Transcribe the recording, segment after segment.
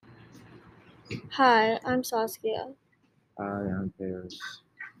Hi, I'm Saskia. Hi, I'm Paris.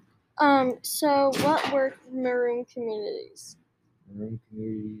 So what were maroon communities? Marine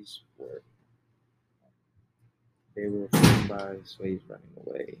communities were formed by slaves running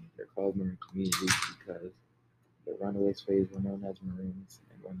away. They're called marine communities because the runaway slaves were known as Marines,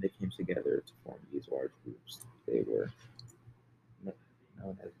 and when they came together to form these large groups, they were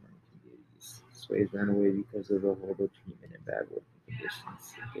known as marine communities. Slaves ran away because of the horrible treatment and bad working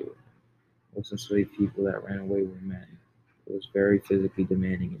conditions that they were in. Most enslaved people that ran away were men. It was very physically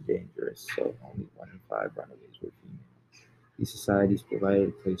demanding and dangerous, so only 1 in 5 runaways were female. These societies provided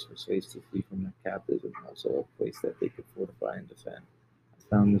a place for slaves to flee from their captors and also a place that they could fortify and defend. I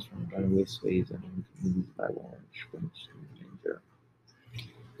found this from Runaway Slaves and Home Communities by Warren Schwindt and Jer.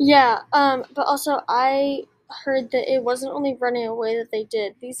 Yeah, but also I heard that it wasn't only running away that they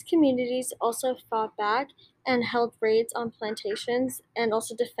did. These communities also fought back and held raids on plantations and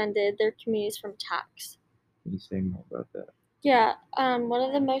also defended their communities from attacks. Can you say more about that? Yeah, one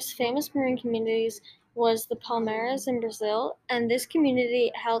of the most famous maroon communities was the Palmeiras in Brazil, and this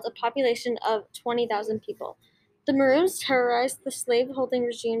community held a population of 20,000 people. The Maroons terrorized the slave-holding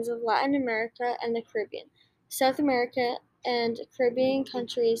regimes of Latin America and the Caribbean. South America and Caribbean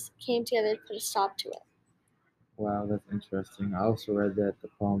countries came together to put a stop to it. Wow, that's interesting. I also read that the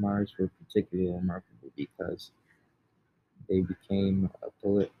Palmars were particularly remarkable because they became a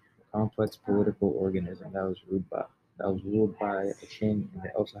complex political organism that was ruled by a king, and they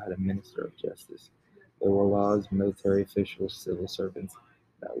also had a minister of justice. There were laws, military officials, civil servants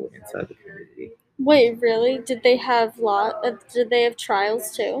that were inside the community. Wait, really? Did they have law? Did they have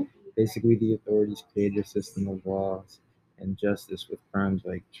trials too? Basically, the authorities created a system of laws and justice with crimes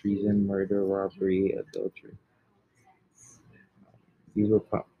like treason, murder, robbery, adultery. These were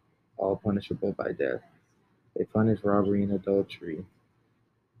all punishable by death. They punished robbery and adultery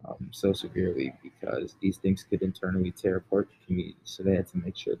so severely because these things could internally tear apart the community. So they had to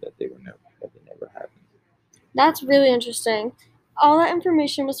make sure that they never happened. That's really interesting. All that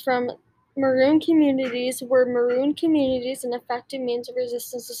information was from Maroon Communities, were Maroon Communities an effective means of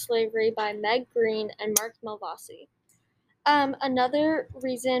resistance to slavery by Meg Green and Mark Malvasi. Another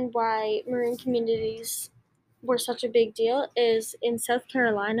reason why Maroon communities were such a big deal is in South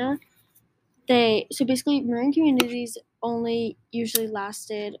Carolina. Basically Maroon communities only usually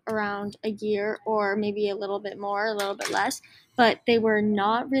lasted around a year or maybe a little bit more, a little bit less, but they were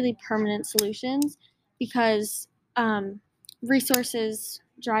not really permanent solutions because um, resources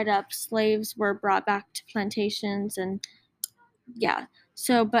dried up, slaves were brought back to plantations, and yeah.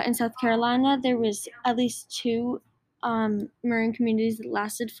 But in South Carolina, there was at least two Maroon communities that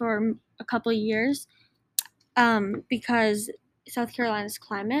lasted for a couple of years because South Carolina's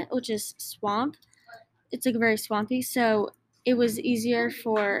climate, which is swamp, it's like very swampy, so it was easier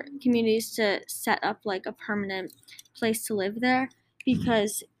for communities to set up like a permanent place to live there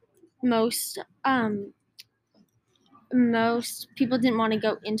because most most people didn't want to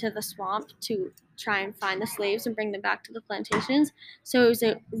go into the swamp to try and find the slaves and bring them back to the plantations. So it was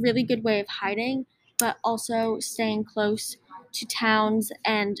a really good way of hiding, but also staying close to towns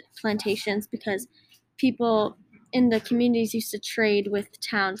and plantations because people in the communities used to trade with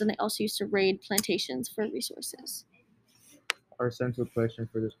towns and they also used to raid plantations for resources. Our central question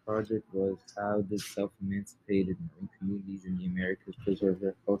for this project was how did self-emancipated marine communities in the Americas preserve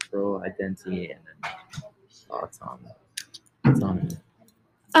their cultural identity and autonomy? autonomy?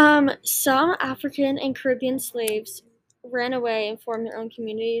 Some African and Caribbean slaves ran away and formed their own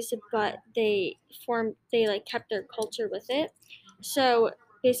communities, but they like kept their culture with it. So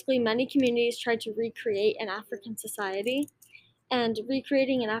basically, many communities tried to recreate an African society, and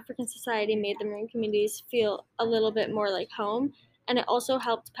recreating an African society made the Maroon communities feel a little bit more like home, and it also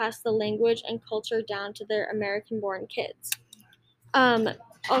helped pass the language and culture down to their American-born kids. Um,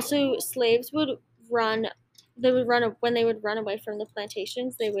 Also, slaves would run. They would run when they would run away from the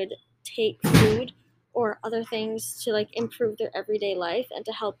plantations. They would take food or other things to like improve their everyday life and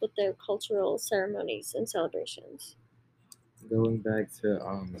to help with their cultural ceremonies and celebrations. Going back to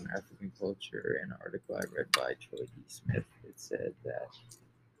African culture, in an article I read by Troy D. Smith, it said that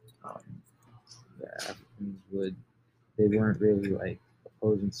um, the Africans they weren't really like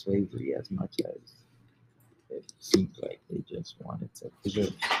opposing slavery as much as it seemed like they just wanted to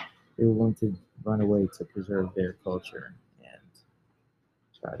preserve. They were willing to run away to preserve their culture and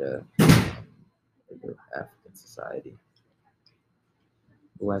try to preserve African society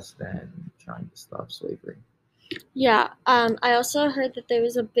less than trying to stop slavery. Yeah, I also heard that there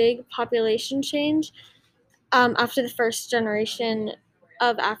was a big population change after the first generation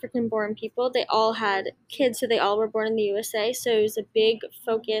of African born people. They all had kids, so they all were born in the USA. So it was a big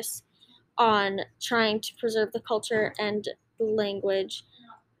focus on trying to preserve the culture and language,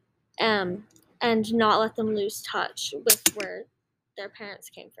 and not let them lose touch with where their parents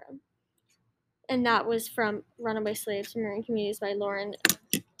came from. And that was from Runaway Slaves and Maroon Communities by Lauren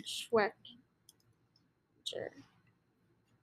Schweikger.